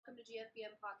to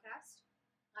GFBM Podcast.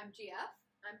 I'm GF.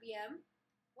 I'm BM.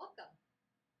 Welcome.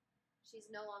 She's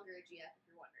no longer a GF, if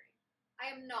you're wondering.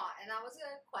 I am not, and that was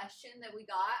a question that we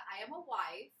got. I am a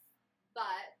wife,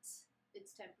 but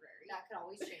It's temporary. that could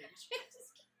always change.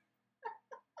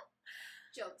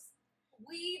 Jokes.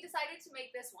 We decided to make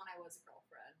this when I was a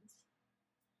girlfriend.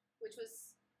 Which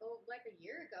was like a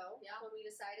year ago when we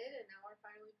decided, and now we're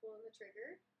finally pulling the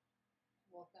trigger.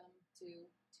 Welcome to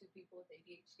two people with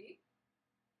ADHD.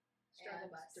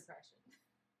 Struggle and bus. Depression.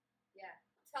 Yeah.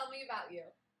 Tell me about you.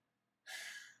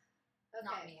 Okay.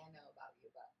 Not me, I know about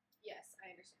you, but Yes,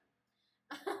 I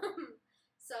understand.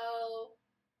 So,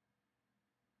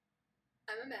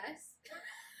 I'm a mess.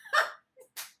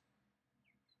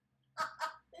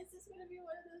 This is gonna be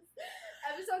one of those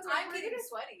episodes where I'm we're getting gonna-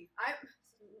 sweaty.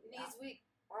 Knees weak,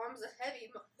 arms are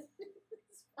heavy.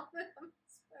 I'm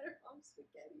sweater, I'm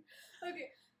spaghetti.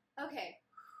 Okay.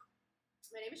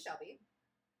 My name is Shelby.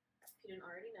 If you didn't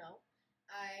already know,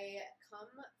 I come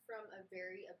from a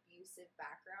very abusive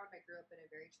background. I grew up in a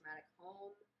very traumatic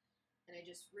home, and I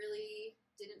just really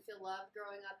didn't feel loved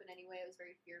growing up in any way. It was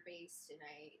very fear-based, and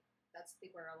that's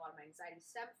where a lot of my anxiety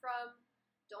stemmed from.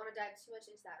 Don't want to dive too much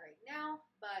into that right now,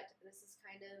 but this is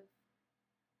kind of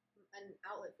an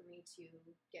outlet for me to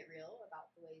get real about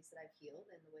the ways that I've healed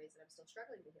and the ways that I'm still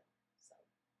struggling to heal. So,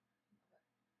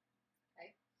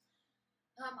 Okay.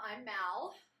 I'm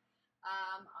Mal.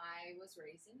 I was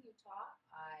raised in Utah.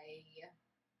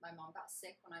 My mom got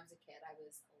sick when I was a kid. I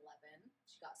was 11.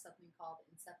 She got something called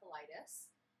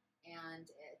encephalitis, and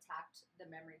it attacked the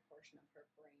memory portion of her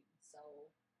brain.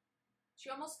 So she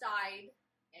almost died,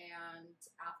 and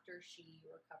after she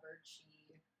recovered,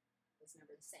 she was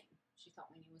never the same. She thought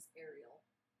my name was Ariel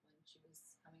when she was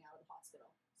coming out of the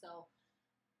hospital. So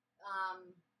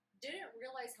didn't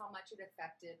realize how much it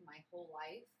affected my whole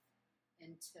life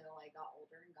until I got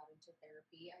older and got into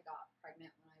therapy. I got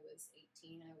pregnant when I was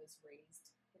 18. I was raised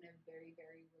in a very,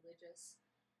 very religious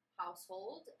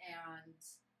household, and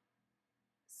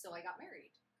so I got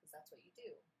married, because that's what you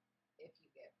do if you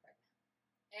get pregnant.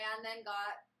 And then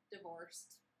got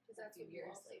divorced a few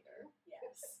years later.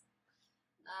 Yes.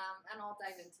 And I'll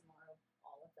dive into more of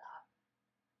all of that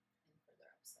in further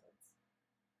episodes.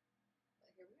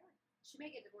 But here we are. she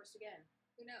may get divorced again.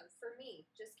 Who knows? For me,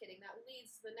 just kidding. That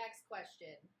leads to the next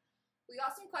question. We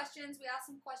got some questions. We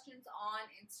asked some questions on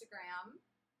Instagram,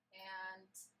 and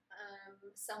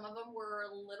some of them were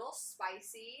a little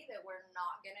spicy that we're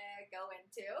not gonna go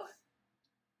into.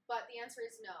 But the answer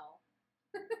is no.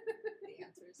 The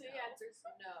answer is The no. answer is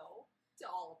no To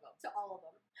all of them. to all of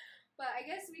them. But I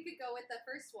guess we could go with the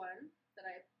first one that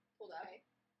I pulled up. Okay.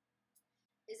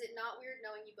 Is it not weird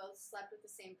knowing you both slept with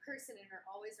the same person and are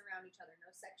always around each other?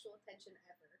 No sexual attention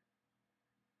ever.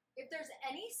 If there's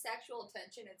any sexual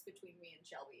tension, it's between me and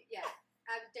Shelby. Yeah.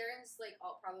 Darren's like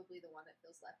probably the one that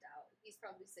feels left out. He's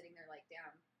probably sitting there like,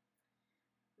 damn.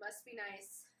 Must be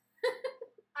nice.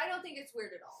 I don't think it's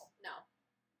weird at all. No.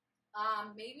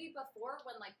 Maybe before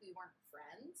when like we weren't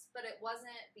friends, but it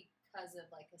wasn't because of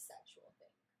like a sexual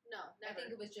thing. No, never. I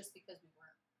think it was just because we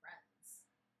weren't friends.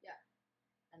 Yeah.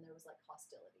 And there was like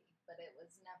hostility, but it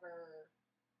was never.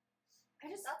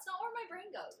 that's not where my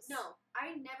brain goes. No,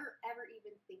 I never ever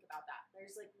even think about that.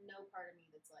 There's like no part of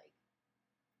me that's like.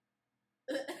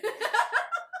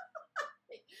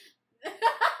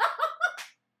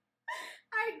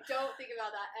 I don't think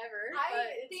about that ever. but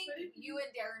I it's think funny. you and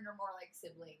Darren are more like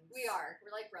siblings. We are.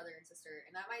 We're like brother and sister,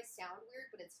 and that might sound weird,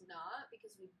 but it's not,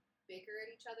 because we bicker at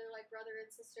each other like brother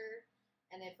and sister.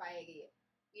 And if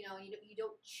you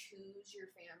don't choose your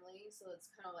family, so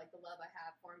it's kind of like the love I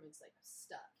have for him is like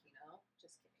stuck.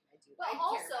 Just kidding. I do. But I care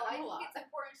also, about I him a think lot. it's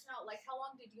important to know, like, how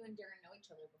long did you and Darren know each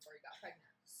other before you got pregnant?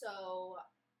 So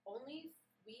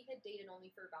we had dated only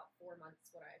for about 4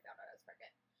 months when I found out I was pregnant.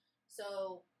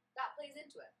 So That plays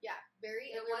into it. yeah,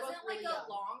 It and we were wasn't both like really a young.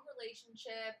 long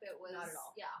relationship. It was Not at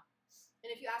all. Yeah.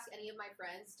 And if you ask any of my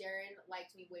friends, Darren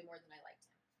liked me way more than I liked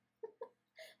him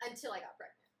until I got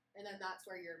pregnant, and then that's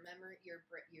where your memory, your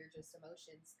just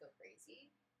emotions go crazy.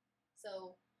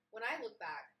 So when I look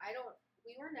back,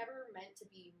 we were never meant to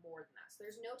be more than that. So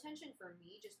there's no tension for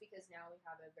me, just because now we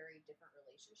have a very different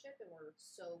relationship and we're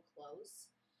so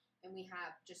close, and we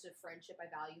have just a friendship. I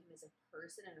value him as a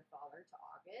person and a father to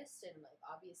August, and like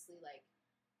obviously like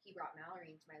he brought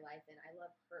Mallory into my life, and I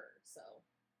love her, so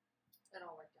it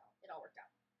all worked out. It all worked out.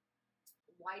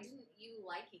 Why didn't you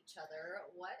like each other?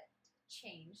 What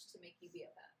changed to make you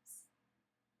BFFs?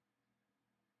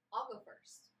 I'll go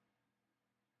first.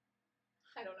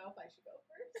 I don't know if I should go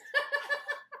first.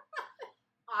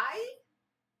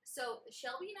 So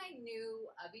Shelby and I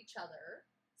knew of each other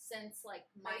since like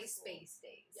High school. MySpace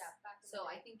days. Yeah, back in So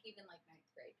the I day. think even like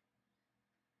 9th grade.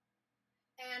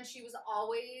 And she was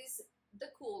always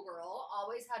the cool girl,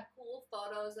 always had cool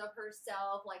photos of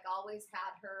herself, like always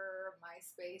had her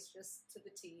MySpace just to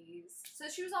the T's. So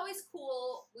she was always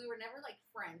cool. We were never like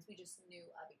friends, we just knew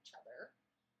of each other.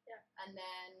 Yeah. And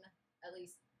then, at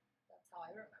least that's how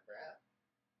I remember it.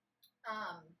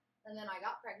 And then I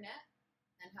got pregnant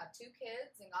and had 2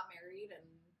 kids and got married, and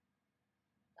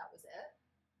that was it.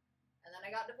 And then I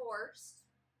got divorced.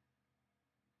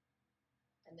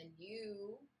 And then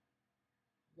you,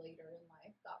 later in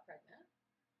life, got pregnant.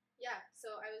 Yeah,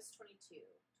 so I was 22.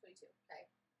 Okay.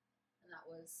 And that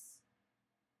was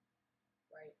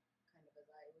right kind of as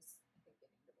I was, I think,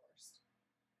 getting divorced.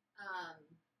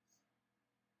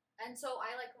 And so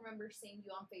I like remember seeing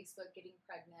you on Facebook getting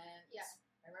pregnant. Yeah.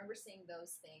 I remember seeing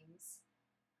those things.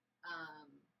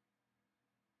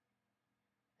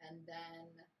 And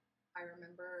then I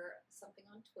remember something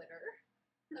on Twitter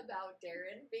about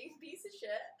Darren being a piece of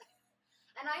shit.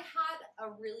 And I had a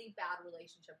really bad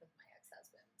relationship with my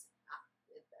ex-husband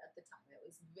at the time.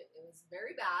 It was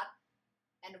very bad.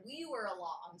 And we were a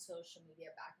lot on social media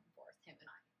back and forth, him and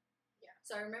I. Yeah.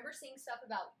 So I remember seeing stuff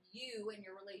about you and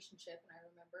your relationship, and I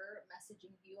remember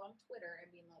messaging you on Twitter and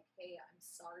being like, hey, I'm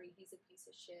sorry, he's a piece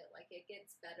of shit. Like, it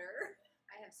gets better.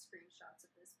 I have screenshots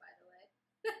of this, by the way.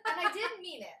 And I did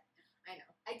mean it. I know.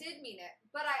 I did mean it.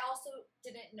 But I also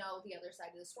didn't know the other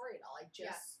side of the story at all. I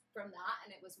just, from that,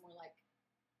 and it was more like,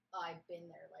 oh, I've been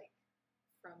there, like,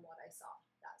 from what I saw.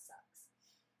 That sucks.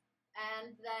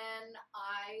 And then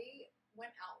I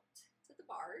went out to the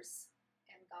bars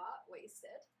and got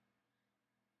wasted.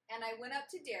 And I went up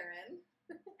to Darren,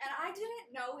 and I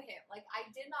didn't know him. Like, I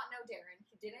did not know Darren.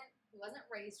 He wasn't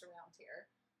raised around here.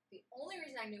 The only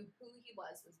reason I knew who he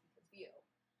was because of you.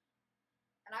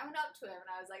 And I went up to him,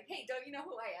 and I was like, hey, don't you know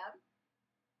who I am?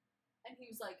 And he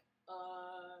was like,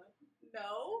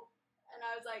 no. And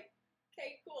I was like,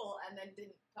 okay, cool. And then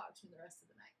didn't talk to him the rest of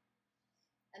the night.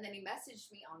 And then he messaged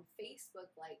me on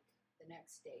Facebook, like, the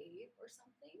next day or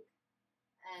something.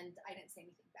 And I didn't say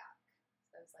anything back.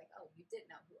 So I was like, oh, you did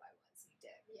know who I was. You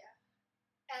did. Yeah.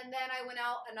 And then I went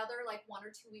out another, like, 1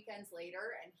 or 2 weekends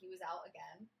later, and he was out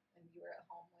again. And you were at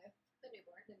home with The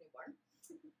newborn.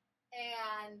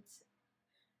 And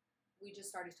we just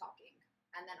started talking.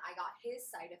 And then I got his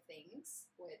side of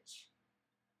things, which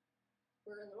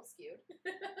were a little skewed.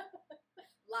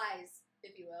 Lies,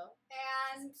 if you will.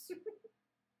 And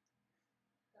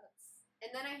And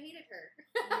then I hated her.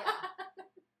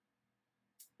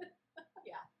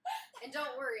 Yeah. And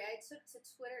don't worry, I took to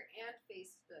Twitter and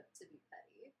Facebook to be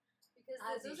petty. Because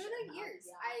As those you are the should have, years.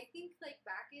 yeah. I think, like,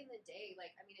 back in the day,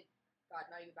 like, I mean, God,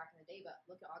 not even back in the day, but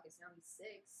look at August, now he's 6.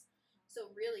 So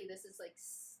really, this is, like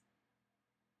 6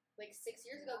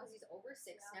 years ago, because he's over 6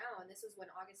 now, and this was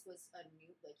when August was a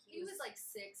new, like, He was like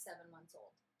 6, 7 months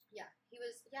old. Yeah, he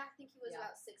was, I think he was Yeah.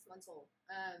 about 6 months old.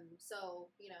 So,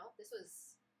 you know, this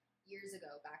was years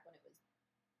ago, back when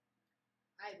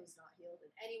I was not healed in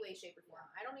any way, shape, or form.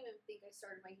 I don't even think I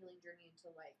started my healing journey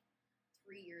until, like,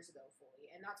 3 years ago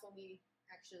fully, and that's when we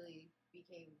actually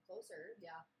became closer.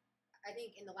 Yeah. I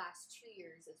think in the last 2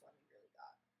 years is when we really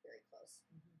got very close.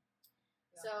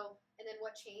 Yeah. So, and then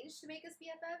what changed to make us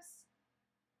BFFs?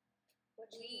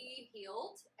 We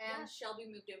healed, and Shelby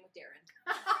moved in with Darren.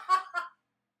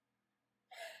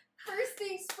 First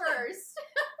things first.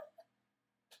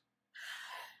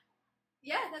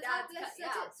 Yeah, that's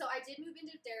it. So I did move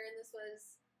into Darren. This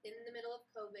was in the middle of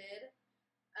COVID.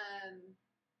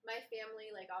 My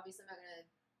family, like, obviously I'm not going to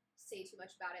say too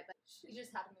much about it, but You just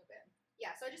had to move in.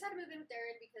 yeah, so I just had to move in with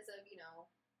Darren because of, you know,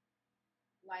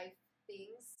 life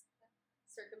things,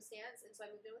 circumstance. And so I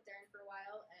moved in with Darren for a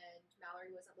while, and Mallory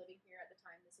wasn't living here at the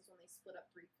time. This is when they split up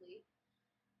briefly.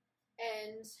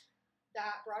 And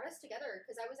that brought us together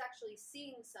because I was actually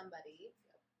seeing somebody.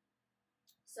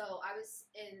 So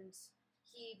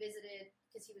he visited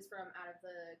because he was from out of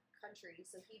the country.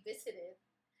 So he visited,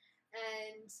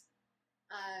 and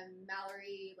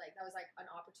Mallory, like, that was like an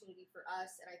opportunity for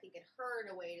us, and I think it her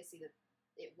in a way to see that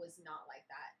it was not like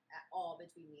that at all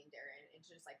between me and Darren, and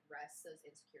to just like rest those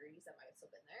insecurities that might have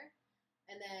still been there.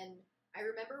 And then I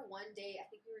remember one day, I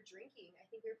think we were drinking. I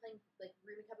think we were playing like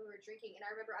Rubik's Cup and we were drinking, and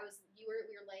I remember we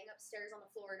were laying upstairs on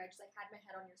the floor, and I just like had my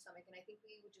head on your stomach, and I think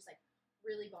we would just like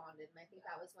really bonded, and I think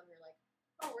that was when we were like,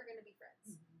 oh, we're gonna be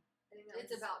friends. I think that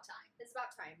It's about time. It's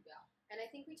about time. Yeah. And I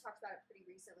think we talked about it pretty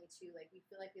recently too. Like, we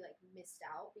feel like we like missed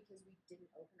out because we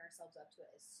didn't open ourselves up to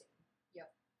it as soon. Yep.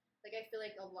 Like, I feel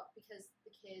like a lot because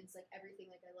the kids, like,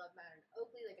 everything. Like, I love Matt and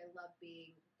Oakley. Like, I love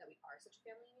being that we are such a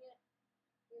family unit.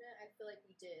 I feel like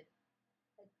we did.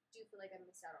 I I do feel like I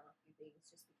missed out on a few things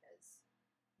just because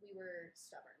we were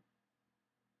stubborn.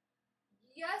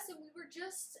 Yes, and we were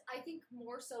just, I think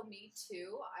more so me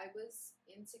too. I was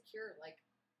insecure. Like,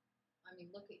 I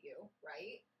mean, look at you,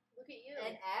 right? Look at you.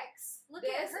 An ex. Look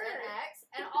at her. An ex.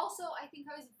 And also, I think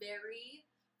I was very,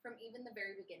 from even the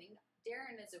very beginning,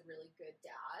 Darren is a really good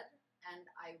dad, and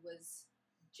I was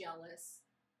jealous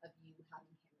of you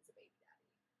having him as a baby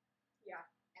daddy. Yeah.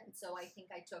 And so I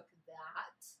think I took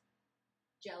that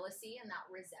jealousy and that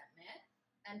resentment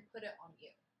and put it on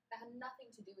you. That had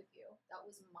nothing to do with you. That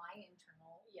was my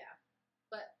internal. Yeah.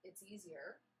 But it's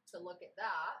easier to look at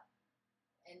that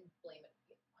and blame it on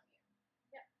you.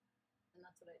 Yeah. And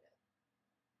that's what I did.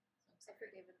 So I've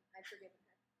forgiven her.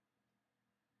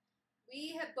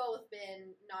 We have both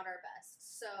been not our best,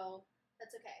 so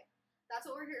that's okay. That's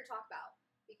what we're here to talk about,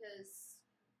 because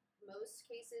most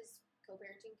cases,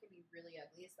 co-parenting can be really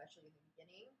ugly, especially in the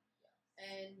beginning. Yes.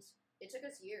 And it took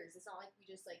us years. It's not like we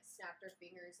just like snapped our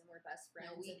fingers and we're best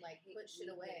friends and like put shit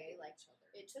away. Like each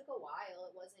other. It took a while.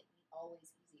 It wasn't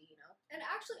always easy, you know. And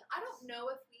actually, I don't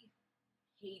know if we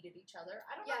hated each other.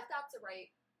 I don't know if that's the right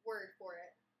word for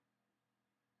it,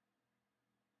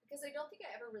 because I don't think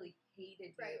I ever really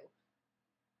hated Right. you.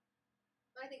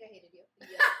 I think I hated you.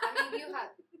 Yeah, I mean, you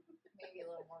had maybe a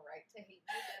little more right to hate me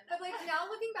than. But like now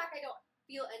looking back, I don't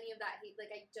feel any of that hate.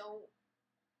 Like I don't.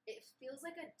 It feels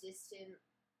like a distant,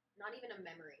 not even a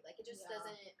memory. Like it just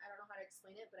doesn't. I don't know how to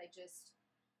explain it, but I just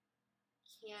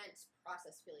can't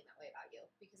process feeling that way about you,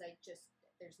 because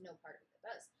there's no part of me that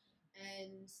does.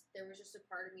 And there was just a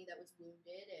part of me that was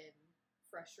wounded and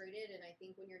frustrated. And I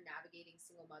think when you're navigating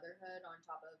single motherhood on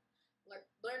top of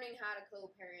learning how to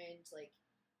co-parent, like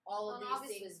all of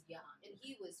these things, was young, and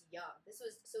he was young. It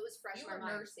was fresh you in were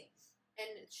my mind. nursing.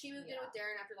 And she moved in Yeah. with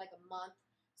Darren after like a month.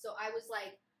 So I was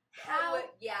like,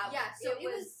 Yeah, so it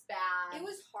was bad. it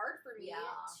was hard for me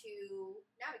Yeah. to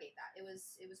navigate that. It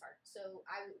was hard. So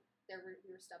we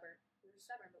were stubborn. We were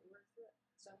stubborn, but we worked through it.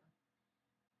 So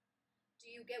do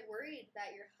you get worried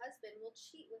that your husband will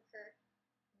cheat with her?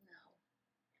 No,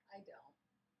 I don't.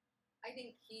 I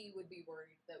think he would be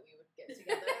worried that we would get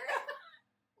together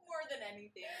more than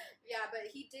anything. Yeah, but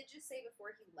he did just say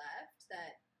before he left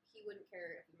that he wouldn't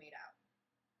care if we made out.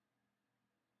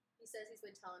 He says he's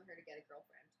been telling her to get a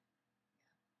girlfriend.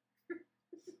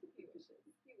 He wishes.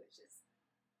 He wishes.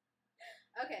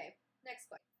 Okay, next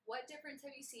question. What difference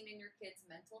have you seen in your kids'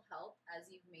 mental health as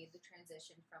you've made the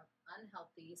transition from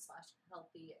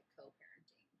unhealthy/healthy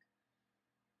co-parenting?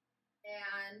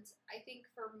 And I think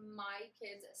for my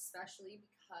kids especially,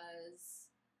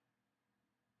 because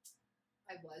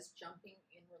I was jumping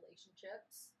in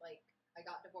relationships. Like, I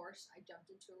got divorced, I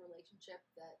jumped into a relationship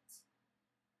that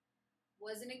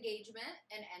was an engagement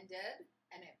and ended,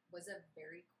 and it was a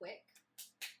very quick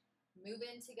move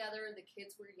in together. The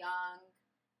kids were young.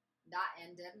 That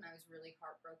ended, and I was really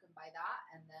heartbroken by that.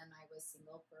 And then I was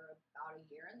single for about a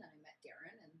year, and then I met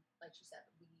Darren. And like she said,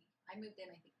 I moved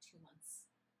in, I think, 2 months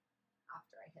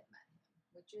after I had met him,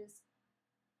 which is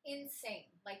insane.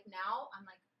 Like, now I'm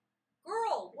like,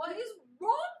 girl, what is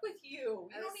wrong with you?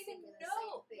 You don't even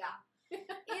know. Yeah.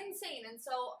 Insane. And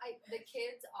so the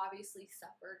kids obviously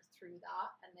suffered through that.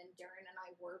 And then Darren and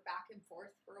I were back and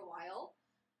forth for a while.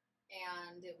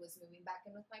 And it was moving back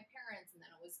in with my parents, and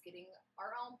then it was getting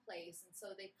our own place. And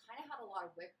so they kind of had a lot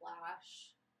of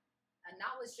whiplash. And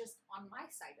that was just on my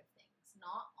side of things,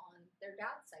 not on their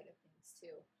dad's side of things,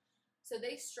 too. So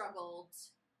they struggled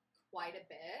quite a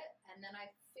bit. And then I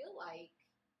feel like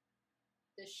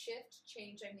the shift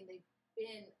changed. I mean, they've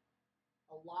been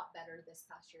a lot better this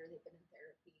past year. They've been in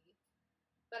therapy.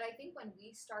 But I think when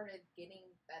we started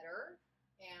getting better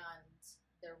and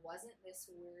there wasn't this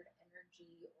weird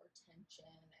energy or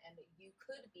tension, and you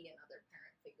could be another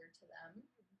parent figure to them,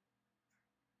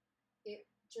 it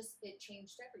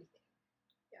changed everything.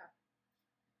 Yeah.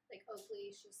 Like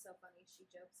Oakley, she's so funny. She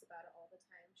jokes about it all the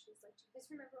time. She's like, do you guys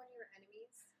remember when you were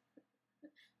enemies?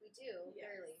 We do, Yes.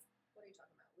 barely. What are you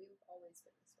talking about? We've always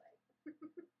been this way.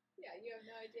 Yeah, you have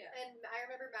no idea. And I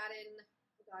remember Madden,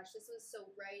 oh gosh, this was so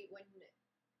right when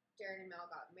Darren and Mel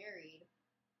got married.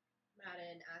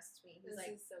 Madden asked me, This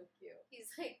is so cute.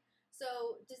 he's like,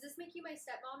 so does this make you my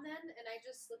stepmom then? And I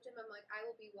just looked at him, I'm like, I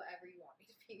will be whatever you want me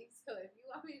to be. So if you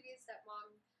want me to be a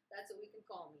stepmom, that's what we can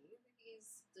call me.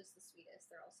 He's just the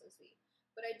sweetest. They're all so sweet.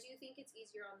 But I do think it's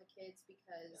easier on the kids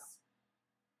because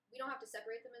we don't have to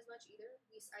separate them as much either.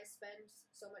 I spend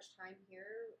so much time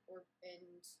here,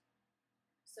 and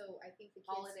so I think the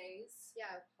kids, Holidays.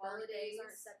 holidays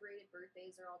aren't Birthdays. separated.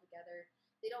 Birthdays are all together.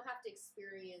 They don't have to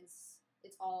experience.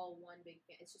 It's all one big.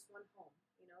 It's just one home.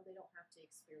 You know, they don't have to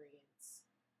experience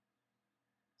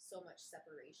so much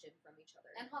separation from each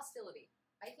other. And hostility.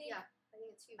 I think I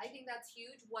think it's huge. I think that's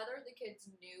huge. Whether the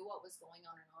kids knew what was going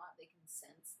on or not, they can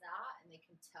sense that and they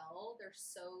can tell. They're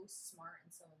so smart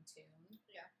and so in tune.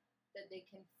 Yeah. That they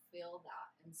can feel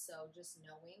that. And so just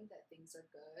knowing that things are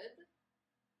good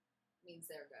means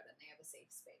they're good and they have a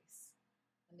safe space.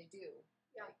 And they do.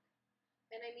 Yeah. Like,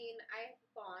 and I mean, I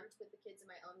bond with the kids in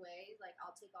my own way. Like,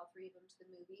 I'll take all 3 of them to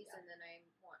the movies, Yeah. and then I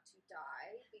want to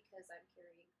die because I'm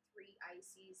carrying 3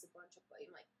 ices, a bunch of,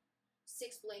 like,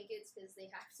 6 blankets because they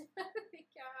have to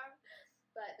they have.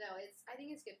 But no, I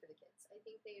think it's good for the kids. I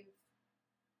think they're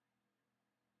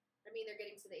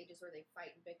getting to the ages where they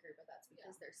fight and bicker, but that's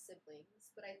because they're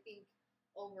siblings. But I think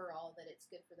overall that it's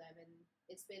good for them, and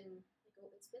it's been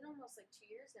almost like 2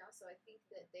 years now, so I think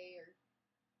that they're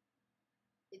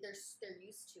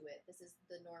used to it. This is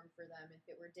the norm for them. If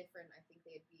it were different, I think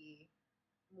they'd be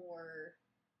more.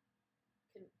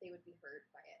 They would be hurt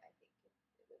by it. I think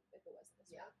if it wasn't this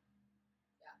way.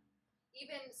 Yeah.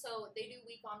 Even so, they do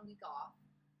week on, week off.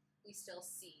 We still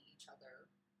see each other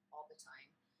all the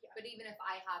time. Yeah. But even if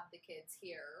I have the kids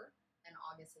here and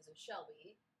August is with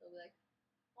Shelby, they'll be like,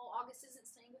 "Oh, August isn't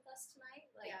staying with us tonight."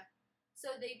 Like, yeah.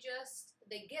 So they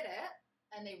get it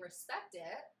and they respect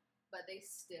it, but they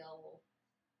still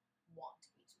want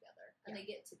to be together and they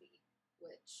get to be,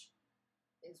 which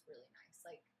is really nice.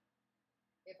 Like,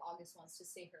 if August wants to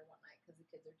stay here one night because the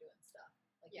kids are doing stuff,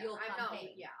 like you'll come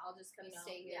hang. Yeah, I'll just come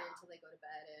stay here until they go to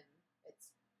bed, and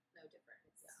it's no different.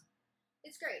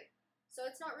 It's great. So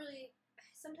it's not really.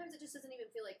 Sometimes it just doesn't even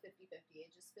feel like 50-50.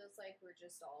 It just feels like we're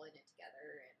just all in it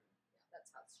together, and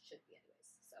that's how it should be,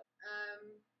 anyways. So,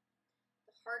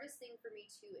 the hardest thing for me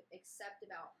to accept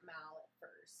about Mal at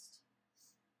first.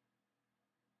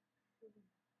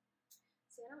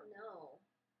 See, I don't know.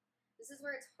 This is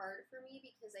where it's hard for me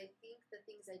because I think the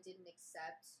things I didn't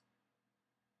accept.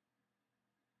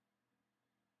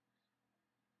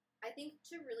 I think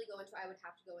to really go into, I would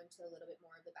have to go into a little bit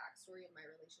more of the backstory of my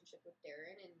relationship with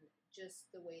Darren and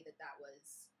just the way that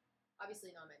was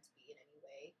obviously not meant to be in any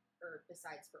way, or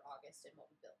besides for August and what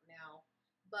we built now.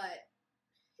 But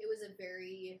it was a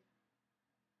very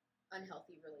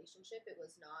unhealthy relationship. It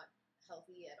was not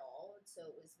healthy at all. And so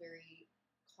it was very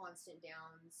constant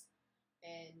downs.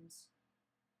 And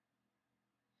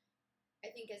I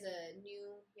think as a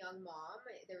new young mom,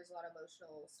 there was a lot of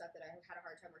emotional stuff that I had a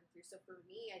hard time working through. So for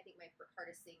me, I think my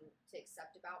hardest thing to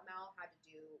accept about Mal had to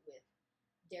do with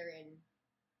Darren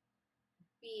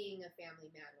being a family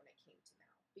man when it came to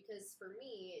Mal. Because for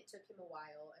me, it took him a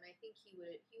while, and I think he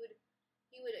would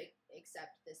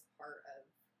accept this part of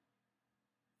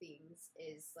things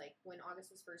is like when August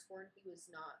was first born, he was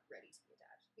not ready to be a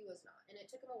dad. He was not. And it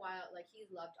took him a while. Like, he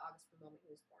loved August from the moment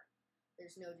he was born.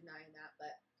 There's no denying that,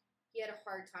 but he had a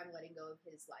hard time letting go of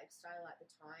his lifestyle at the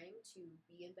time to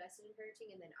be invested in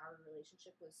parenting, and then our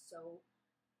relationship was so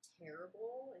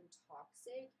terrible and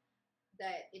toxic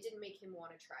that it didn't make him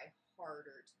want to try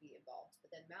harder to be involved.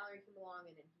 But then Mallory came along,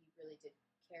 and then he really did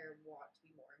care and want to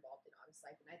be more involved in August's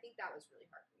life, and I think that was really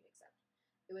hard for me to accept.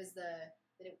 It was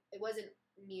it wasn't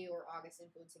me or August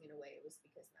influencing in a way. It was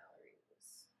because Mallory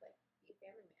was like, be a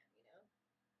family man, you know?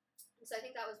 And so I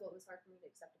think that was what was hard for me to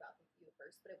accept about you at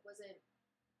first, but it wasn't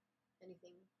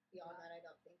anything beyond that, I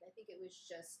don't think. I think it was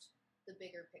just the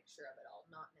bigger picture of it all,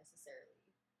 not necessarily.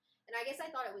 And I guess I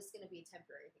thought it was going to be a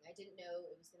temporary thing. I didn't know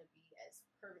it was going to be as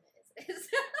permanent as it is.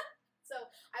 So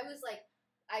I was like,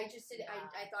 I just did. Yeah.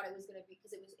 I thought it was going to be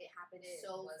because it happened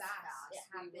so fast. It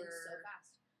happened so fast.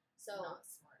 So not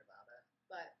smart about it.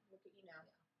 But look at you now.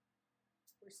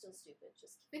 Yeah. We're still stupid.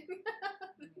 Just kidding.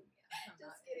 I'm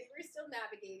Just kidding. We're still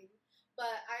navigating.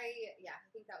 But I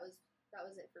think that was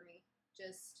it for me.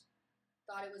 Just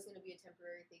thought it was going to be a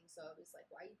temporary thing, so I was like,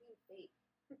 why are you being fake?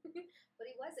 But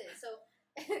he wasn't. So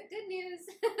good news.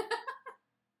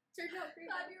 Turned out great.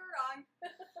 Glad you were wrong.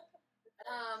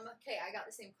 Okay, I got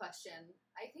the same question.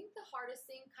 I think the hardest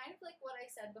thing, kind of like what I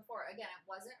said before, again, it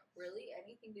wasn't really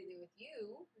anything to do with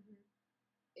you. Mm-hmm.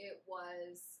 It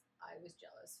was, I was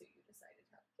jealous who you decided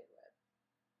to have a kid with.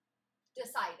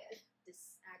 Decided.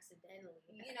 Just accidentally.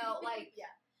 You know, like,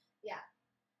 yeah.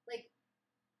 Like,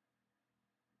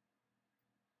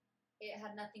 it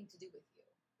had nothing to do with you.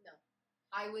 No.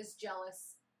 I was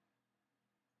jealous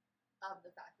of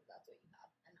the fact that that's what you had,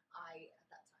 and I, at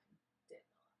that time, did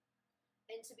not.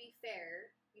 And to be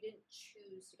fair, you didn't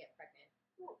choose to get pregnant.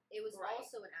 It was Right.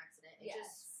 also an accident. It Yes.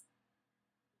 just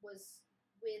was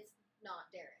with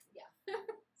not Darren. Yeah.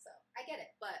 So I get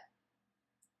it, but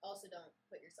also don't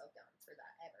put yourself down for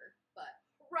that ever. But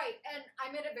Right, and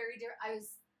I'm at a very I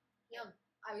was young.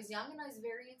 I was young and I was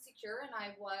very insecure, and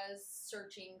I was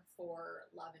searching for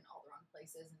love in all the wrong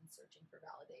places and searching for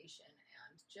validation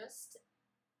and just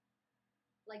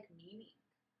like meaning.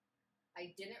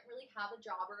 I didn't really have a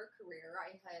job or a career.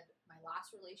 I had my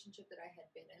last relationship that I had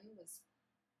been in was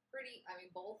pretty, I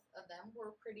mean, both of them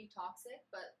were pretty toxic,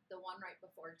 but the one right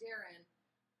before Darren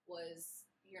was,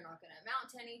 you're not going to amount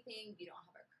to anything, you don't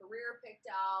have a career picked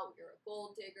out, you're a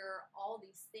gold digger, all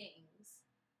these things.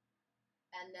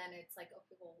 And then it's like,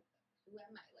 okay, well, who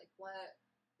am I? Like, what?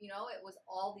 You know, it was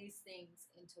all these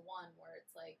things into one where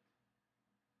it's like,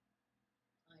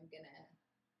 I'm going to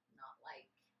not like,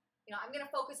 you know, I'm going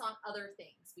to focus on other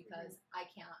things because I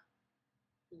can't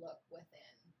look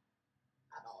within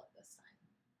at all at this time.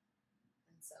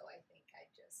 And so I think I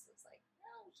just was like,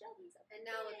 no, Shelby's a And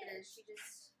now look at her. She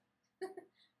just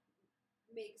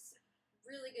makes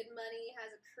really good money,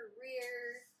 has a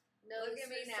career, knows Look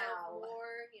at me herself now.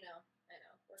 more. You know, I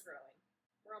know. We're growing.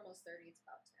 We're almost 30. It's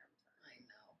about damn time. I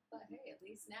know. But hey, at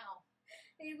least now.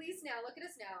 Hey, at least now. Look at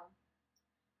us now.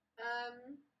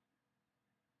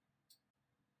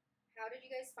 How did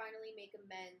you guys finally make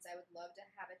amends? I would love to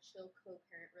have a chill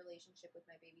co-parent relationship with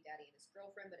my baby daddy and his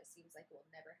girlfriend, but it seems like it will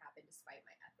never happen despite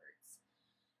my efforts.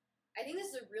 I think this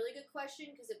is a really good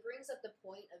question because it brings up the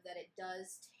point of that it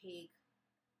does take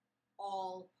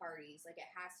all parties. Like, it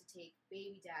has to take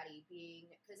baby daddy being,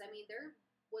 because I mean, there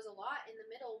was a lot in the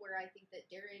middle where I think that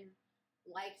Darren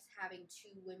liked having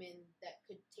two women that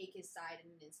could take his side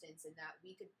in an instance and that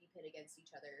we could be pit against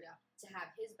each other to have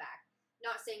his back.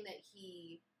 Not saying that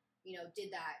he, you know, did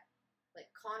that like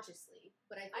consciously,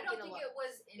 but I think I don't think it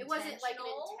was intentional. it wasn't like an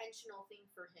intentional thing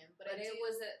for him, but I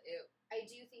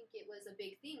do think it was a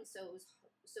big thing. So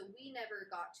we never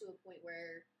got to a point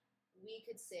where we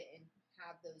could sit and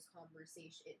have those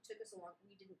conversations. It took us a long.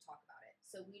 We didn't talk about it,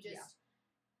 so we just,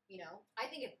 you know. I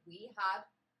think if we had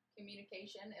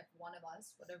communication, if one of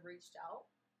us would have reached out,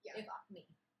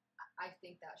 I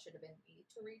think that should have been me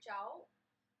to reach out,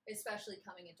 especially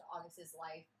coming into August's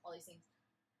life. All these things.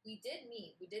 We did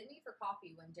meet for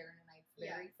coffee when Darren and I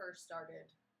very first started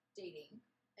dating.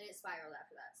 And it spiraled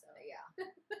after that, so. Yeah.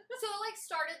 So it like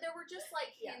started, there were just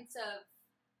like hints of,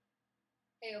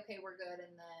 hey, okay, we're good.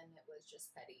 And then it was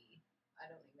just petty, I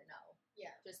don't even know.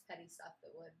 Yeah. Just petty stuff that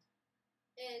would.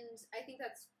 And I think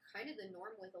that's kind of the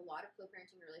norm with a lot of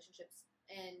co-parenting relationships.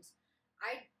 And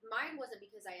mine wasn't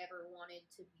because I ever wanted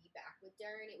to be back with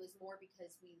Darren. It was more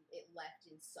because it left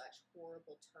in such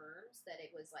horrible terms that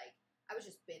it was like, I was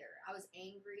just bitter. I was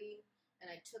angry, and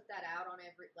I took that out on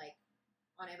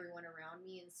everyone around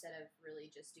me instead of really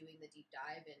just doing the deep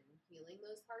dive and healing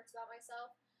those parts about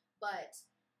myself. But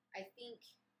I think,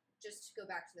 just to go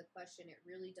back to the question, it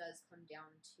really does come down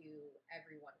to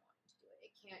everyone wanting to do it.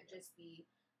 It can't just be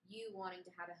you wanting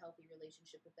to have a healthy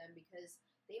relationship with them, because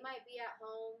they might be at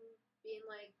home being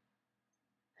like,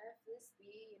 F this B,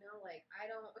 you know, like,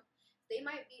 they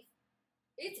might be.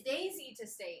 It's easy to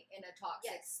stay in a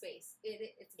toxic space.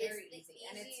 It's very easy,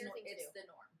 and it's the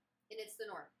norm. And it's the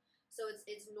norm. So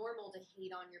it's normal to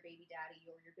hate on your baby daddy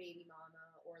or your baby mama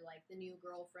or like the new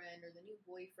girlfriend or the new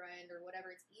boyfriend or whatever.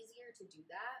 It's easier to do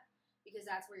that because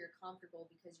that's where you're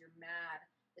comfortable, because you're mad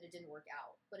that it didn't work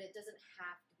out. But it doesn't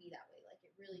have to be that way. Like,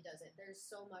 it really doesn't. There's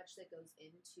so much that goes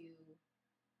into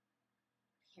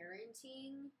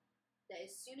parenting that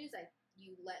as soon as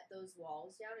you let those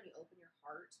walls down and you open your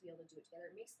heart to be able to do it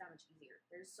together, it makes it that much easier.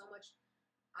 There's so much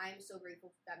I'm so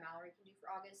grateful that Mallory can do for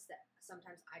August that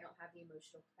sometimes I don't have the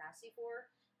emotional capacity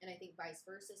for, and I think vice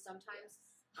versa. Sometimes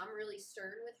I'm really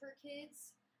stern with her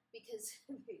kids because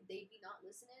they be not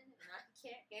listening and I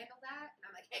can't handle that,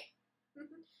 and I'm like, hey,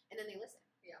 and then they listen.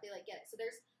 Yeah. They like get it. So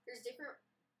there's different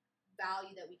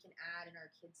value that we can add in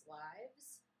our kids'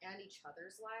 lives and each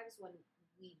other's lives when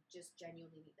we just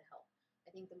genuinely need the help.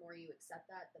 I think the more you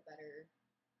accept that, the better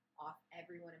off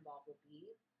everyone involved will be.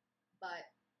 But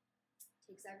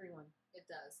it takes everyone. It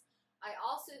does. I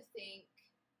also think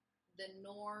the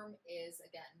norm is,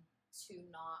 again, to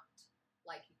not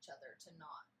like each other, to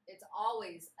not. It's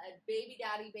always a baby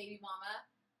daddy, baby mama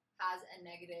has a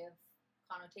negative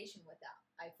connotation with that,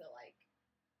 I feel like.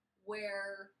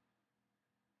 Where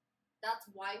that's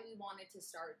why we wanted to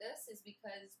start this, is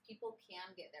because people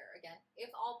can get there. Again, if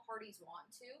all parties want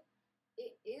to,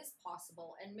 it is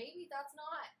possible. And maybe that's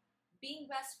not being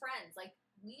best friends. Like,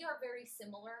 we are very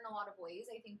similar in a lot of ways.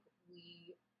 I think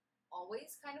we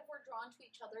always kind of were drawn to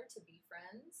each other to be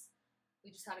friends.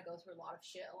 We just had to go through a lot of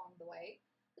shit along the way.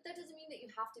 But that doesn't mean that you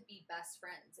have to be best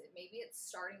friends. Maybe it's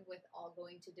starting with all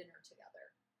going to dinner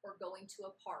together or going to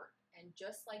a park and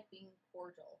just like being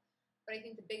cordial. But I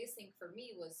think the biggest thing for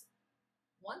me was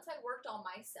once I worked on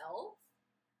myself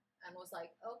and was like,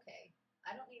 okay,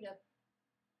 I don't need to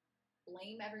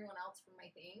blame everyone else for my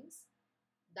things.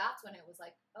 That's when it was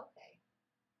like, okay,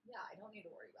 yeah, I don't need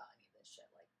to worry about any of this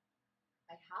shit. Like,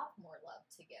 I have more love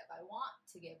to give. I want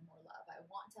to give more love. I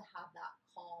want to have that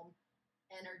calm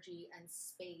energy and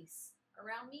space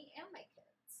around me and my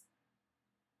kids.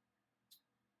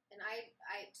 And I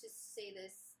to say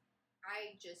this,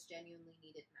 I just genuinely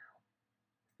needed Mal.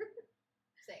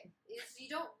 Same. You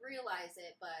don't realize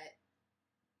it, but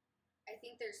I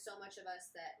think there's so much of us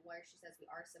that, where she says we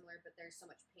are similar, but there's so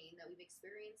much pain that we've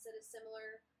experienced that is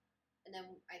similar. And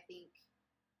then I think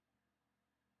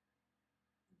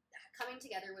coming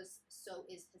together has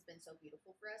been so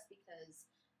beautiful for us, because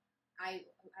I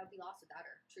would be lost without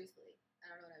her, truthfully.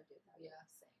 I don't know what I would do without her. Yeah,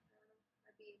 same. I don't know.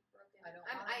 I'd be broken. I don't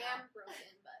I know. am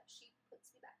broken, but she puts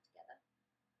me back together.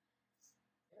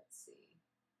 Let's see.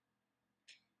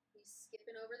 You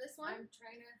skipping over this one? I'm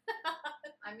trying to.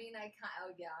 I mean,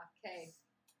 oh yeah. Okay.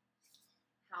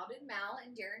 How did Mal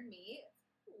and Darren meet?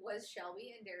 Was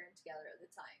Shelby and Darren together at the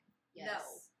time? Yes. No.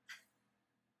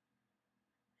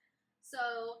 So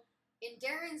in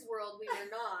Darren's world, we were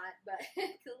not, but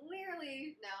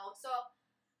clearly no. So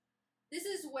this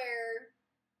is where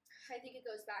I think it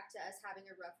goes back to us having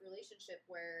a rough relationship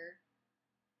where,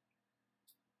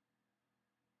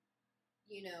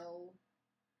 you know,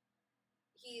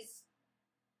 he's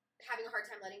having a hard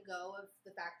time letting go of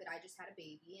the fact that I just had a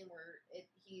baby, and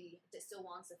he still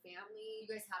wants a family.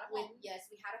 You guys had a home? Yes,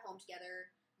 we had a home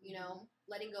together. You know,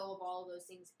 letting go of all of those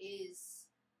things is,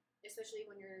 especially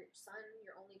when your son,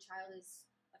 your only child, is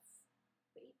a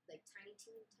baby, like tiny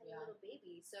little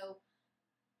baby. So,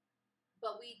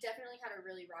 but we definitely had a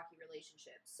really rocky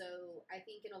relationship. So I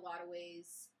think in a lot of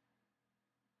ways,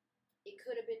 it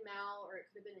could have been Mal or it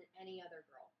could have been any other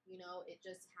girl. You know, it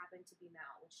just happened to be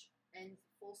Mal, and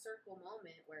full circle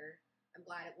moment where I'm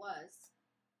glad it was,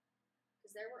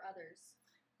 because there were others.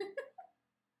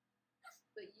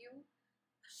 But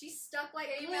she stuck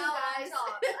like glue, guys.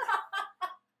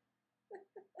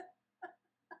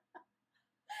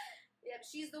 Yep,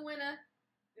 she's the winner,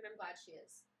 and I'm glad she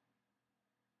is.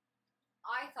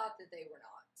 I thought that they were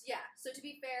not. Yeah, so to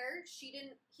be fair,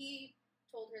 he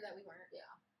told her that we weren't.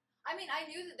 Yeah. I mean, I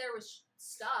knew that there was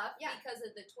stuff Yeah. because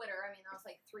of the Twitter. I mean, that was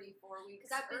like 3-4 weeks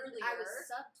Because I was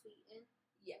subtweeting.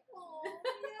 Yeah. Oh,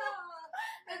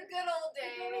 yeah. The good old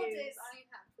days. The good old days. I don't even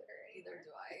have Twitter Neither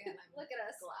anymore. do I. And I'm Look at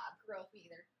us. glad. Growth, me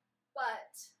either.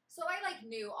 But, so I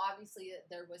knew obviously that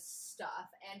there was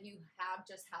stuff and you had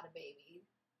just had a baby.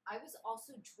 I was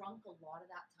also drunk a lot of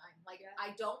that time. Yeah.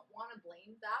 I don't want to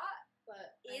blame that,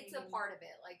 But it's a part of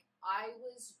it. I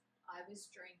was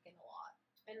drinking a lot.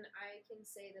 And I can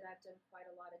say that I've done quite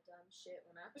a lot of dumb shit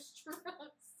when I was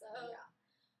drunk. So, Yeah.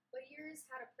 But yours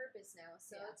had a purpose now,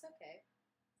 so Yeah. it's okay.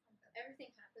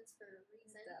 Everything happens for a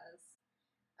reason. It does.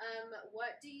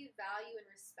 What do you value and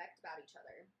respect about each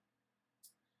other?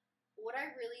 What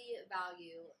I really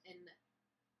value and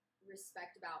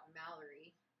respect about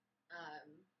Mallory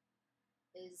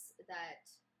is that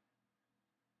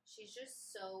she's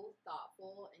just so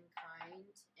thoughtful and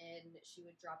kind, and she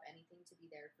would drop anything to be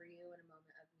there for you in a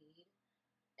moment of need.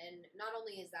 And not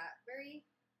only is that very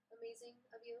amazing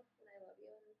of you, and I love you,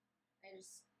 and I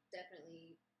just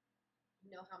definitely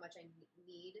know how much I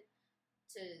need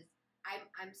to.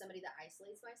 I'm somebody that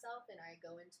isolates myself, and I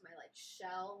go into my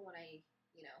shell when I,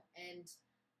 and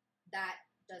that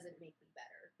doesn't make me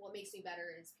better. What makes me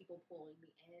better is people pulling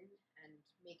me in and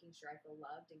making sure I feel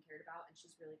loved and cared about, and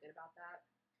she's really good about that.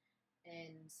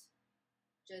 And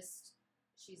just,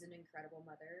 she's an incredible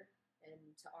mother.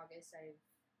 And to August,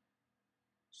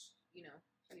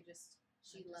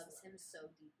 she loves him so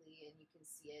deeply, and you can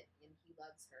see it, and he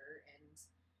loves her, and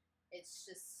it's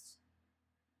just,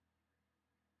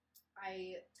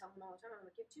 I tell him all the time, I'm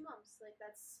like, you have two moms.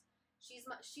 She's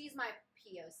my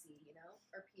POC,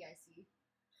 or PIC.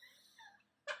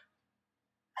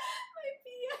 My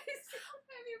PIC.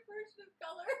 I'm your person of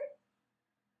color.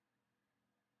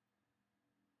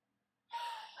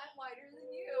 I'm whiter than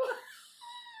you.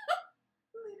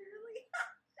 Literally.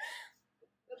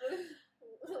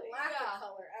 Lack of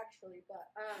color, actually,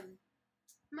 but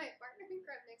my partner in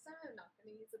crime. Next time, I'm not going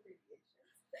to use abbreviations.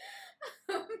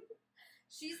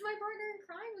 She's my partner in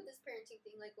crime with this parenting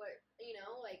thing.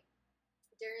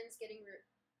 Darren's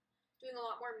doing a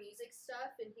lot more music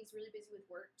stuff, and he's really busy with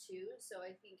work too. So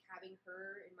I think having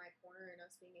her in my corner and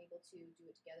us being able to do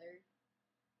it together,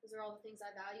 those are all the things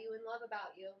I value and love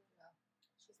about you. Yeah.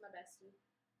 She's my bestie.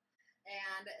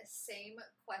 And same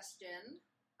question.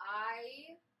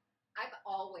 I've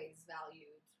always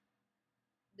valued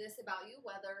this about you,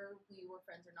 whether we were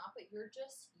friends or not, but you're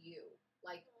just you.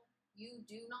 You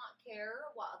do not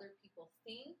care what other people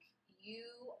think. You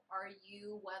are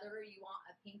you whether you want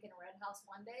a pink and a red house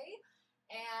one day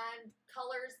and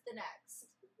colors the next.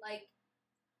 Like,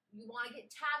 you want to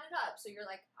get tatted up, so you're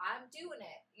like, I'm doing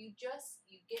it. You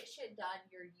get shit done.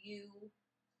 You're you.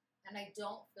 And I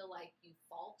don't feel like you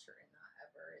falter in that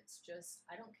ever. It's just,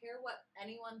 I don't care what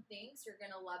anyone thinks. You're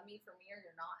going to love me for me or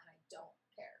you're not, and I don't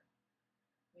care.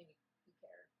 I mean, you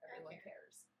care. Everyone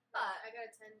cares. But I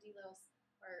got a 10 D-Lils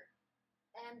heart.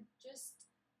 And just,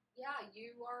 yeah,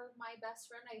 you are my best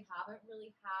friend. I haven't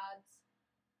really had,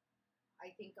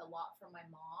 I think, a lot from my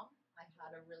mom. I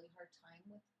had a really hard time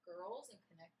with girls and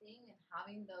connecting and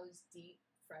having those deep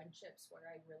friendships where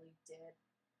I really did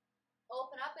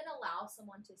open up and allow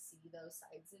someone to see those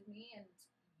sides of me, and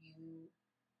you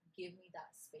give me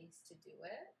that space to do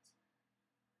it.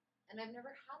 And I've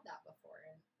never had that before,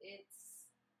 and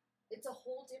it's a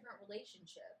whole different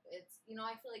relationship. It's, you know,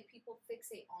 I feel like people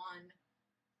fixate on,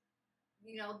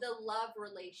 you know, the love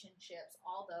relationships,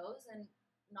 all those, and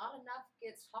not enough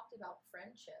gets talked about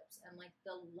friendships and like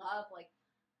the love. Like,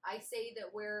 I say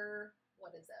that we're,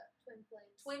 what is it?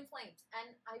 Twin flames.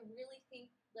 And I really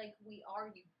think like we are.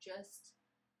 You just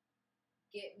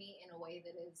get me in a way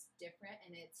that is different,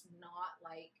 and it's not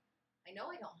like, I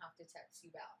know I don't have to text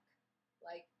you back.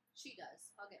 Like, she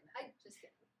does. I'll get mad. Just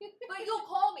kidding. But you'll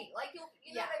call me. Like, you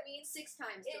know what I mean? 6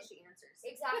 times till she answers.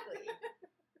 Exactly.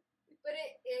 But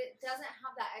it doesn't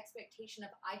have that expectation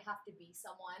of I have to be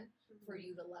someone for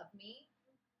you to love me.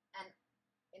 And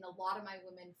in a lot of my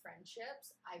women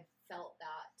friendships, I've felt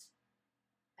that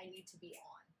I need to be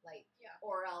on. Like,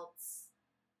 or else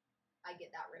I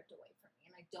get that ripped away from me.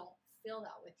 And I don't feel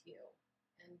that with you.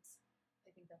 And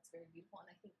I think that's very beautiful. And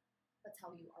I think that's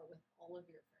how you are with all of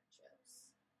your friendships.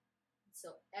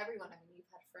 So everyone, I mean,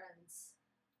 you've had friends,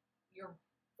 you're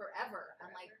forever. And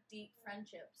like deep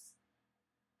friendships.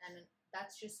 And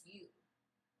that's just you.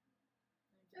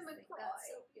 I'm gonna cry. That's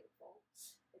so beautiful.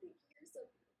 I think you're so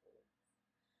beautiful.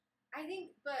 I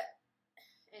think, but,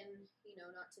 and, you know,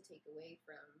 not to take away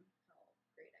from how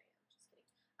great I am, just kidding.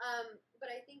 But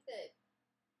I think that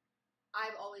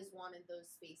I've always wanted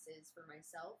those spaces for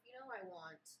myself. You know, I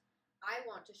want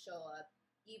to show up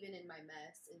even in my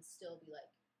mess and still be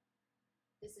like,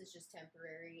 this is just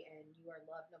temporary and you are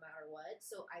loved no matter what.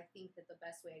 So I think that the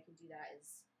best way I can do that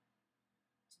is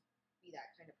to be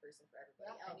that kind of person for everybody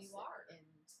else. And you are. And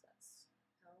that's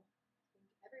how I think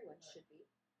everyone should be.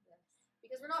 Yes.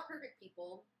 Because we're not perfect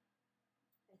people.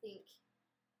 I think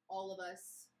all of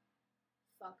us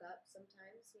fuck up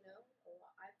sometimes, you know.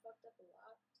 I fucked up a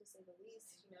lot, to say the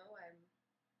least. You know, I'm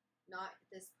not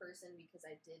this person because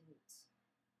I didn't,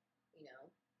 you know,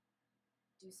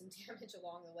 do some damage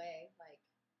along the way. Like,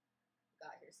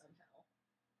 got here somehow.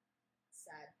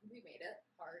 Sad. We made it.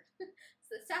 Hard. It's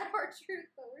the sad, hard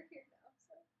truth, but we're here now.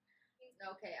 So.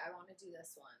 Okay, I want to do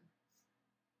this one.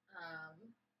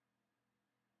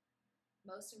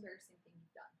 Most embarrassing thing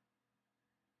you've done.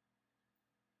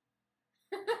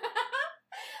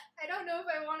 I don't know if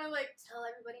I want to like tell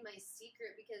everybody my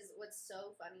secret, because what's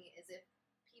so funny is if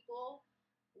people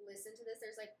listen to this,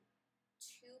 there's like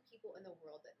 2 people in the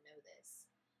world that know this,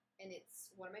 and it's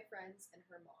one of my friends and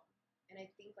her mom, and I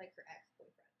think like her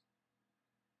ex-boyfriend.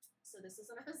 So this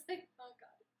is when I was like, oh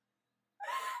god.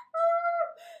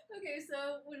 Okay,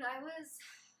 so when I was,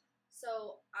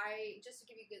 just to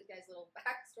give you guys a little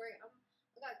backstory, I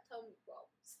got tummy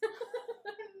problems.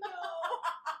 No.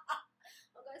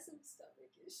 I got some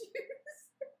stomach issues.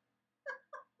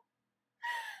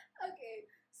 Okay,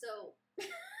 so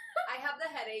I have the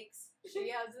headaches.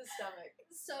 She has the stomach.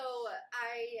 So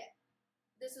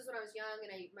this was when I was young,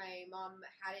 and my mom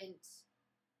hadn't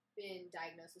been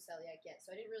diagnosed with celiac yet,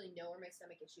 so I didn't really know where my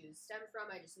stomach issues stemmed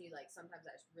from. I just knew like sometimes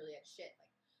I was really had shit,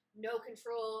 like no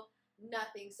control,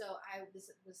 nothing. So I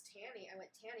was tanning. I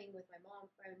went tanning with my mom,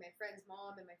 my friend's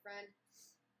mom, and my friend.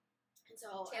 And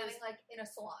so tanning like in a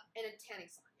salon. In a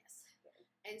tanning salon, yes.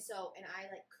 And so, and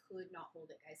I like could not hold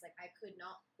it, guys. Like I could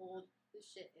not hold the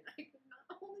shit, and I could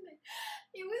not hold it.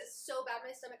 It was so bad.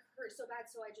 My stomach hurt so bad.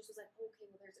 So I just was like, okay,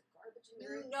 well, there's a garbage in the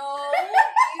room. No,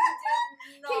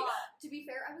 you did not. To be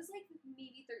fair, I was like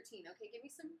maybe 13. Okay, give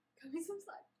me some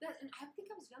slack. And I think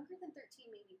I was younger than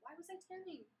 13, maybe. Why was I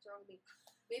tanning? What's wrong with me?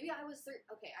 Maybe I was 13.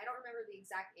 Okay, I don't remember the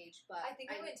exact age, but I think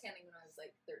I went tanning when I was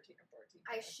like 13 or 14.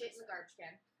 I shit in the garbage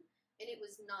can, and it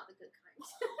was not the good kind.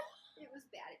 It was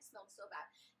bad. It smelled so bad,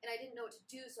 and I didn't know what to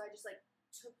do. So I just like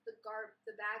took the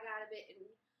bag out of it and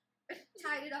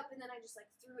tied it up, and then I just like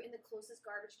threw it in the closest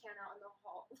garbage can out in the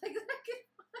hall, like that I could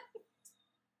find.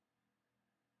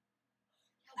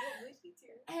 Yeah, what would he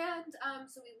do? And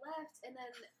so we left, and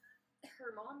then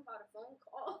her mom got a phone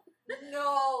call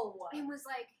No. and was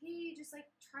like, hey, just like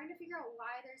trying to figure out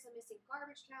why there's a missing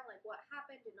garbage can, like what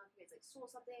happened, didn't know if you guys like stole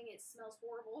something, it smells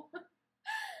horrible.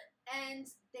 And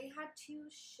they had to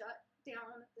shut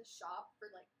down the shop for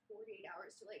like 48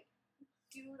 hours to like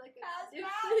do like a yeah.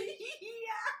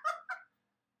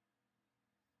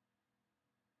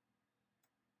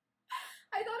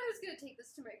 I thought I was gonna take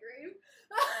this to my grave.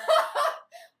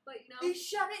 But you know, They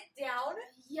shut it down?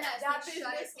 yes, That they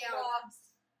shut it business down. lost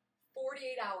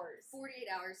 48 hours. 48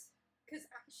 hours. Because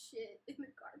I shit in the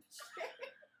garbage can.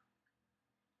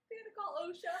 They had to call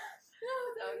OSHA. No,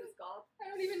 that was his call. I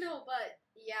don't even know, but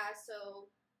yeah, so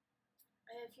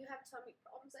if you have tummy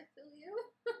problems, I feel you.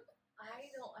 I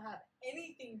don't have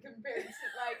anything compared to,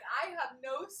 like, I have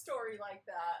no story like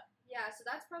that. Yeah, so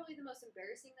that's probably the most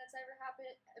embarrassing that's ever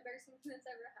happened. Embarrassing thing that's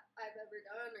I've ever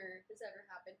done or has ever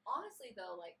happened. Honestly,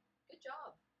 though, like, good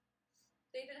job.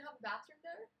 They didn't have a bathroom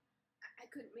there? I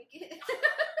couldn't make it.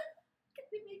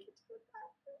 Couldn't make it to the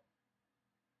bathroom.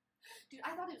 Dude,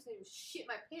 I thought it was gonna shit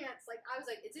my pants. Like, I was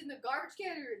like, it's in the garbage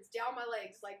can or it's down my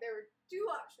legs. Like, there were two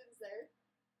options there.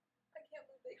 I can't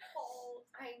believe they called.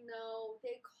 I know,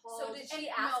 they called. So did she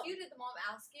And ask no, you? Did the mom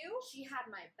ask you? She had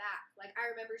my back. Like,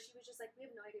 I remember she was just like, we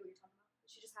have no idea what you're talking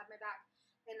about. She just had my back.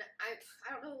 And I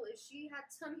don't know if she had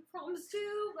tummy problems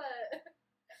too, but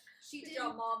she Good did.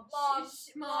 job, Mom.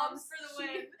 Moms for the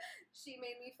win. She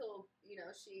made me feel,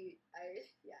 yeah.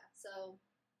 So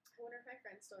I wonder if my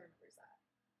friend still remembers that.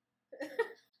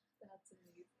 That's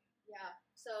amazing. Yeah.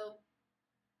 So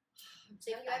if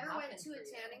you ever went to a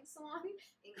tanning salon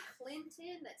in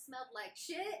Clinton that smelled like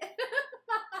shit.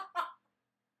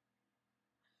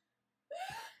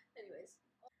 Anyways.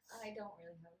 I don't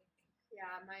really have anything.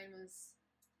 Yeah, mine was.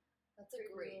 That's a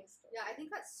great story. Yeah, I think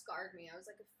that scarred me. I was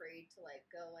like afraid to like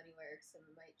go anywhere because I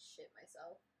might shit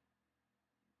myself.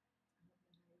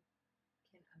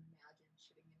 I can imagine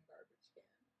shitting in a garbage can.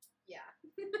 Yeah.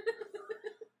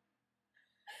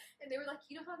 And they were like,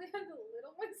 you know how they have the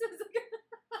little ones? I was like,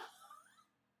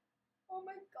 oh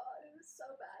my god, it was so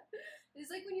bad. It's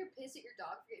like when you're pissed at your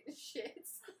dog for getting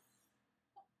shits.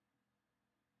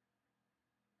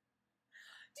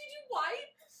 Did you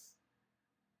wipe?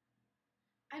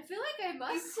 I feel like I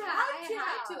must You have. I had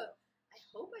had to. to. I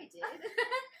hope I did.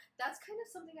 That's kind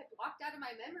of something I blocked out of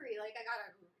my memory. Like, I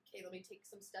gotta, okay, let me take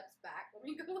some steps back. Let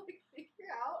me go, like, figure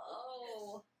out.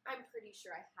 Oh. I'm pretty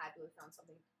sure I had to have found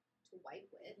something to wipe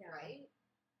with, Yeah. right?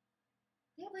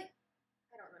 Yeah, like,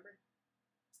 I don't remember.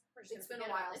 We're just It's been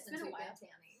gonna a while forget since about it. we've been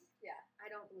tanning. Yeah,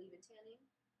 I don't believe in tanning.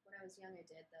 When I was young, I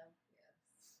did, though.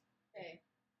 Yes. Hey,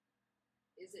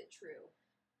 is it true?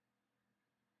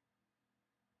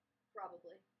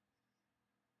 Probably.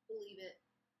 Believe it.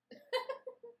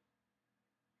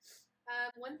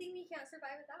 One thing we can't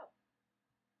survive without.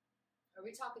 Are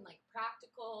we talking like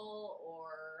practical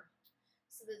or?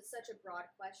 So that's such a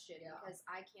broad question Yeah. because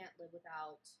I can't live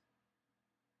without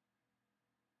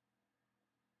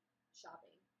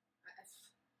shopping.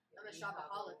 I'm a You have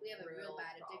shopaholic. We have a real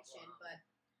bad problem. addiction, but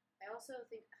I also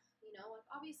think, like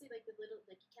obviously, like the little,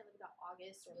 like you can't live without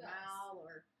August or Yes. Mal,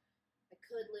 or I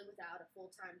could live without a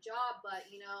full-time job, but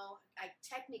I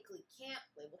technically can't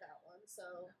live without one.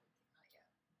 So, No, not yet.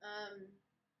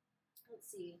 let's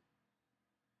see.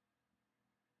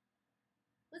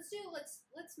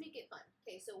 Let's make it fun.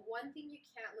 Okay, so one thing you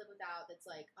can't live without that's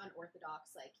like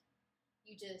unorthodox, like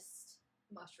you just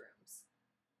Mushrooms.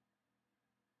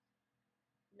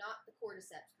 not the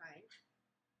cordyceps kind.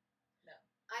 No.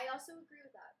 I also agree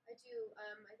with that. I do.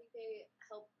 I think they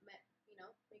help make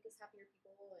us happier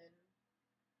people and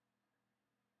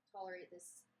tolerate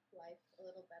this life a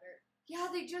little better. Yeah,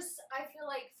 I feel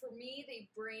like for me, they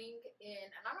bring in,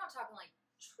 and I'm not talking like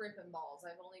tripping balls.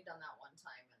 I've only done that one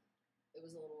time, and it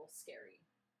was a little scary.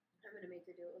 I'm gonna make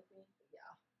her do it with me.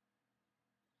 Yeah.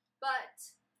 But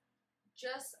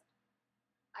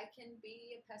I can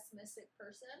be a pessimistic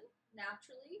person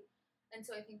naturally. And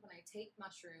so I think when I take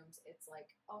mushrooms, it's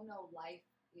like, oh no, life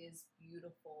is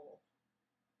beautiful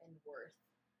and worth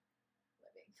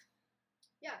living.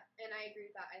 Yeah, and I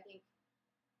agree with that. I think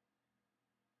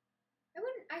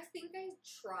I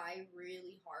try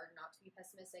really hard not to be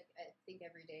pessimistic. I think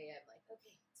every day I'm like,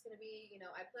 okay, it's gonna be,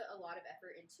 I put a lot of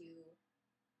effort into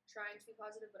trying to be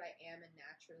positive, but I am, and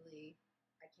naturally,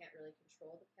 I can't really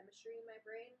control the chemistry in my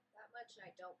brain that much, and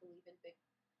I don't believe in big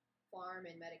farm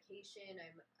and medication.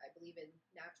 I believe in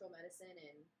natural medicine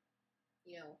and,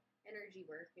 energy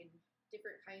work and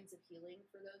different kinds of healing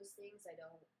for those things. I've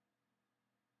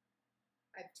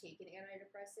taken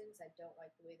antidepressants. I don't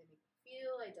like the way they make me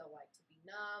feel. I don't like to be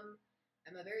numb.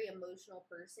 I'm a very emotional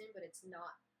person, but it's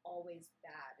not always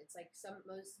bad. It's like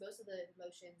most of the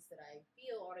emotions that I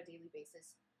feel on a daily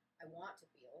basis, I want to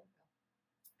feel,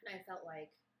 and I felt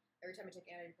like every time I took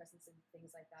antidepressants and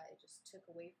things like that, it just took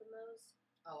away from those.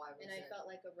 Oh, and I felt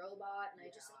like a robot, and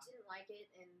I Yeah. didn't like it.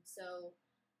 And so,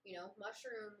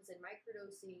 mushrooms and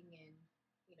microdosing and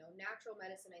natural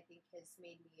medicine, I think, has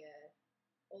made me a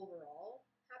overall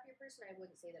happier person. I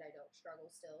wouldn't say that I don't struggle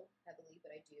still heavily,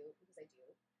 but I do, because I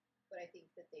do. But I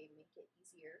think that they make it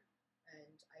easier,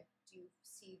 and I do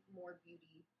see more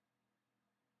beauty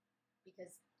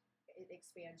because it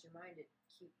expands your mind.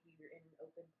 You're in an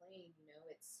open plane.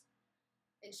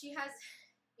 And she has.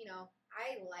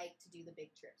 I like to do the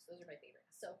big trips. Those are my favorite.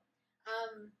 So,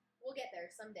 we'll get there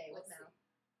someday with Mal.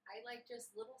 I like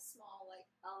just little small, like,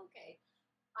 oh, okay.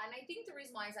 And I think the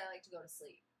reason why is I like to go to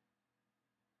sleep.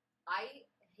 I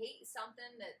hate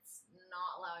something that's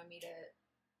not allowing me to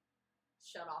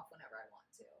shut off whenever I want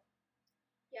to.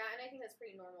 Yeah, and I think that's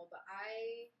pretty normal, but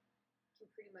I can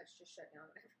pretty much just shut down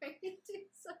whenever I need to.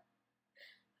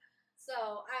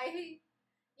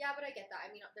 Yeah, but I get that.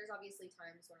 I mean, there's obviously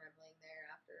times when I'm laying there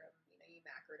after, you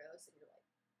macrodose and you're like,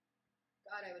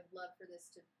 God, I would love for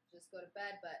this to just go to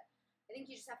bed, but I think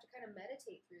you just have to kind of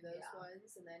meditate through those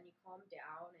ones, and then you calm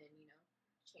down, and,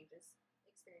 experience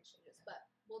changes. Yeah. But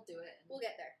we'll do it. And we'll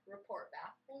get there. Report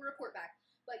back. We'll report back.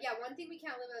 But yeah, one thing we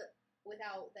can't live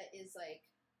without that is like,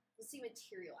 let's see,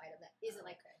 material item that isn't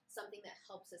like something that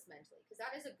helps us mentally, because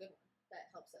that is a good one that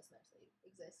helps us mentally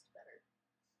exist better.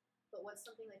 But what's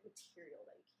something like material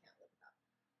that you can't live without?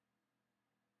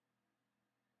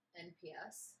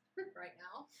 NPS right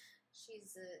now. She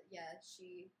spends.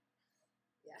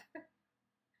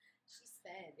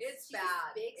 She's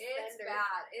bad. Big spender. It's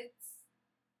bad.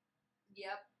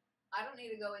 Yep. I don't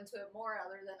need to go into it more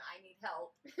other than I need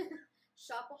help.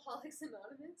 Shopaholics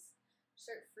Anonymous.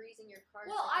 Start freezing your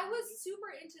card. Well, I was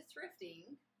super into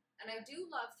thrifting, and I do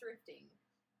love thrifting.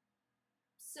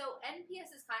 So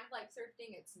NPS is kind of like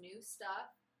thrifting. It's new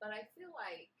stuff, but I feel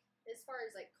like as far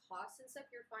as like costs and stuff,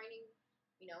 you're finding,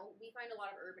 we find a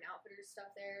lot of Urban Outfitters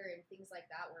stuff there and things like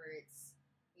that where it's,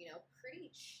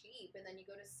 pretty cheap, and then you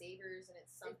go to Savers and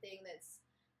it's something that's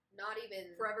not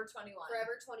even Forever 21,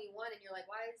 and you're like,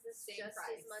 why is this same just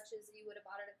price as much as you would have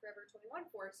bought it at Forever 21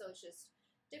 for? So it's just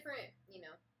different,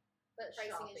 but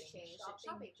pricing has changed.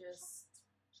 Shopping just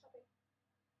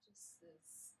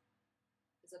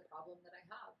is a problem that I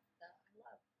have that I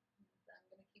love. I'm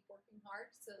going to keep working hard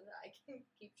so that I can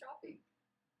keep shopping.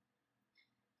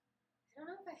 I don't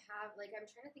know if I have, I'm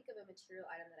trying to think of a material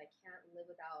item that I can't live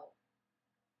without.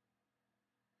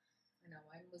 I know,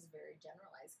 mine was very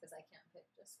generalized because I can't pick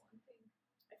just one thing.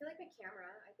 I feel like my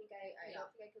camera. I think I don't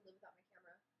think I could live without my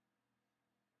camera.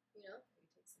 You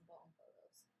take some bomb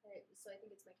photos. So I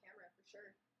think it's my camera for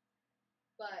sure.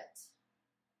 But,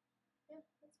 yeah,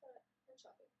 that's about it. And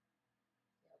shopping.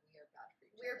 Yeah, we are bad for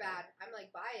each other. We're bad. I'm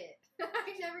like, buy it.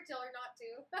 I never tell her not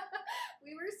to.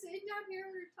 We were sitting down here,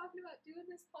 we were talking about doing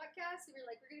this podcast, and we were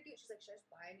like, we're going to do it. She's like, should I just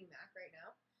buy a new Mac right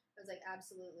now? I was like,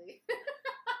 absolutely.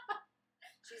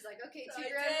 She's like, okay, so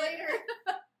 $2,000 later.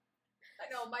 I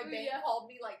know, my bank called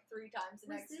me like 3 times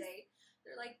the next day.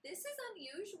 They're like, this is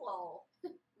unusual.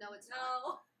 No, it's not.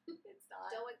 No, it's not.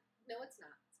 No, it's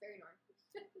not. It's very normal.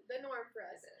 The norm for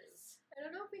us. It is. I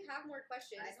don't know if we have more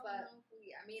questions, I don't know if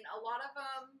I mean, a lot of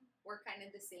them were kind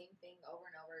of the same thing over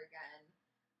and over again.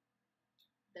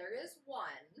 There is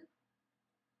one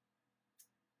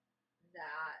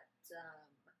that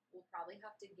we'll probably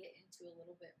have to get into a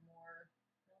little bit more.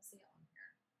 I'll see it on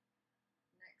here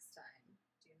next time.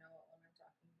 Do you know what one I'm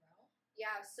talking about?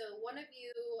 Yeah, so one of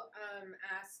you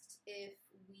asked if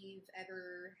we've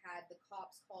ever had the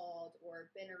cops called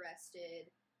or been arrested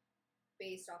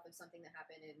based off of something that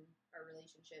happened in our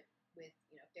relationship with,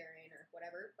 Darren or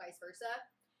whatever, vice versa.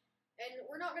 And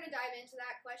we're not going to dive into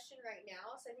that question right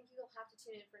now, so I think you'll have to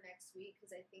tune in for next week,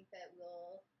 because I think that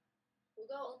we'll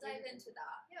dive into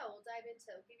that. Yeah, we'll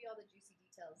give you all the juicy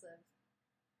details of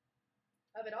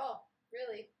it all,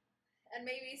 really. And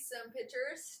maybe some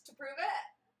pictures to prove it.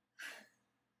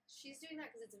 She's doing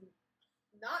that because it's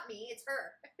not me, it's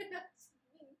her. That's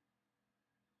me.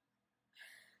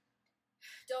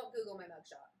 Don't Google my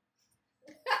mugshot.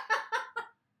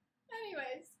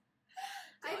 Anyways.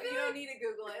 You don't need to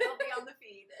Google it. It'll be on the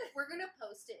feed. We're going to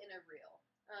post it in a reel.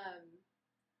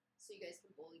 So you guys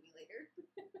can bully me later.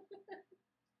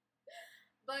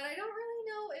 But I don't really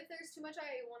know if there's too much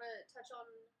I want to touch on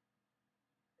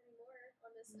anymore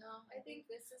on this. No, I think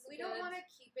this is we don't want to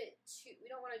keep it we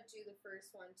don't want to do the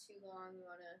first one too long.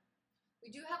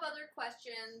 We do have other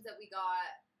questions that we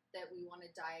got that we want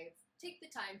to take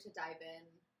the time to dive in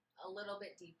a little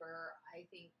bit deeper. I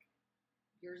think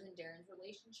yours and Darren's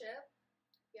relationship.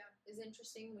 Yeah. Is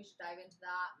interesting. We should dive into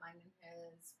that. Mine and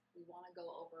his. We want to go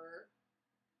over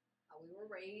how we were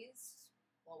raised,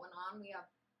 what went on. We have,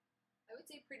 I would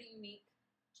say, pretty unique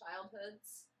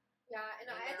childhoods. Yeah, and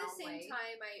In at their the own same way.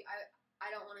 time, I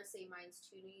don't want to say mine's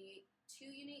too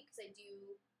unique because I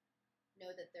do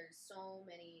know that there's so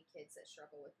many kids that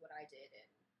struggle with what I did,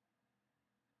 and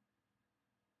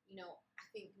I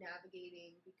think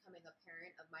navigating becoming a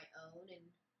parent of my own and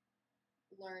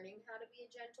learning how to be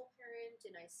a gentle parent,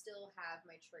 and I still have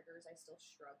my triggers. I still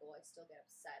struggle. I still get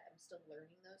upset. I'm still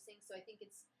learning those things. So I think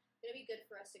it's going to be good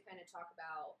for us to kind of talk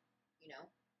about,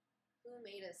 who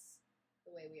made us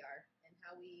the way we are and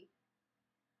how we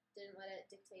didn't let it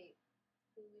dictate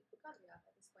who we've become at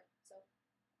this point. So,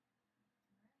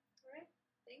 all right.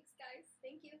 Thanks, guys.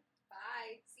 Thank you.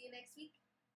 Bye. See you next week.